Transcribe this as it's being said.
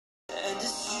And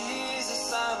it's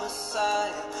Jesus, our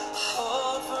Messiah,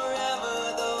 hold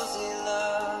forever those he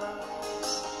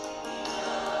loves.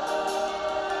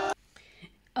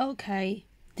 Okay,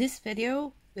 this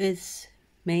video is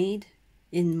made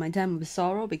in my time of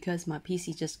sorrow because my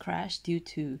PC just crashed due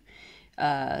to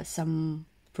some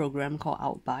program called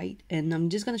Outbite, and I'm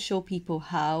just gonna show people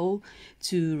how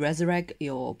to resurrect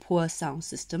your poor sound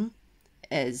system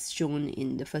as shown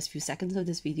in the first few seconds of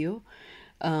this video.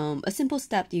 A simple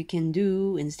step you can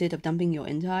do instead of dumping your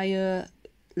entire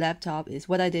laptop is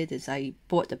what I did is I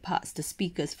bought the parts, the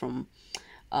speakers from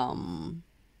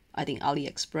I think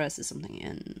AliExpress or something,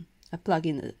 and I plug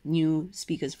in the new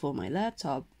speakers for my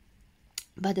laptop,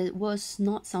 but it was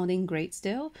not sounding great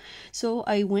still. So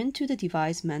I went to the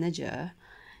device manager,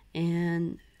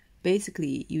 and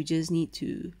basically you just need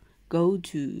to go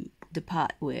to the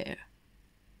part where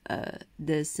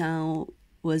the sound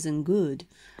wasn't good.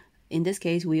 In this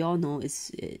case, we all know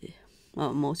it's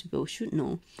well, most people should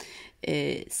know,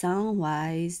 sound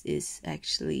wise is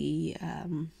actually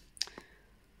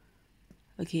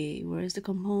okay, where is the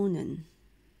component?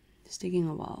 It's taking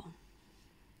a while.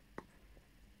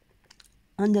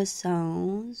 Under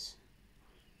sounds,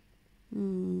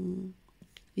 you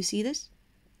see this?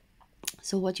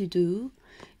 So what you do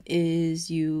is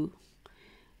you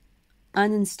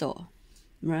uninstall,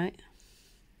 right?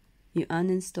 You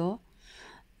uninstall,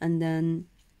 and then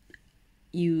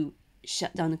you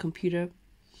shut down the computer,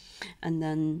 and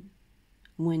then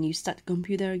when you start the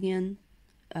computer again,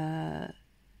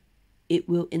 it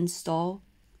will install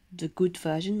the good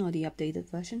version or the updated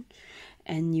version,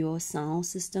 and your sound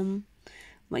system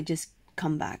might just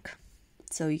come back.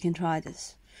 So you can try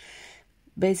this.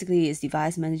 Basically, it's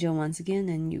device manager once again,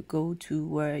 and you go to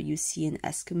where you see an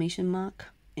exclamation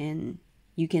mark, and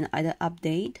you can either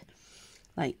update,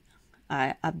 like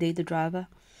I update the driver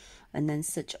and then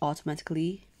search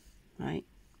automatically, right?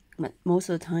 But most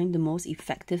of the time, the most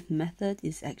effective method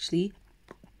is actually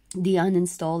the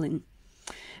uninstalling,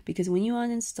 because when you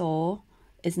uninstall,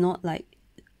 it's not like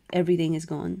everything is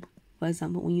gone. For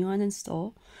example, when you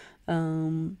uninstall,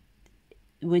 when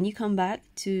you come back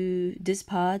to this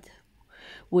part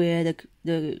where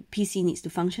the PC needs to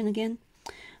function again,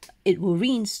 it will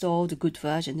reinstall the good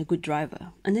version, the good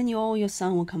driver, and then all your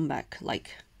sound will come back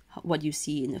like what you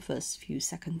see in the first few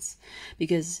seconds,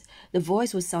 because the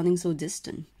voice was sounding so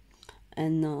distant.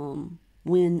 And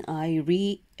when I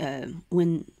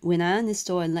when I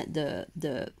uninstall and let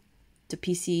the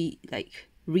PC like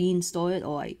reinstall it,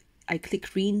 or I click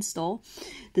reinstall,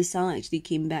 the sound actually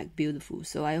came back beautiful.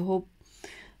 So I hope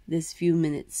this few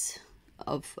minutes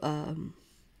of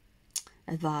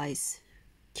advice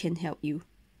can help you.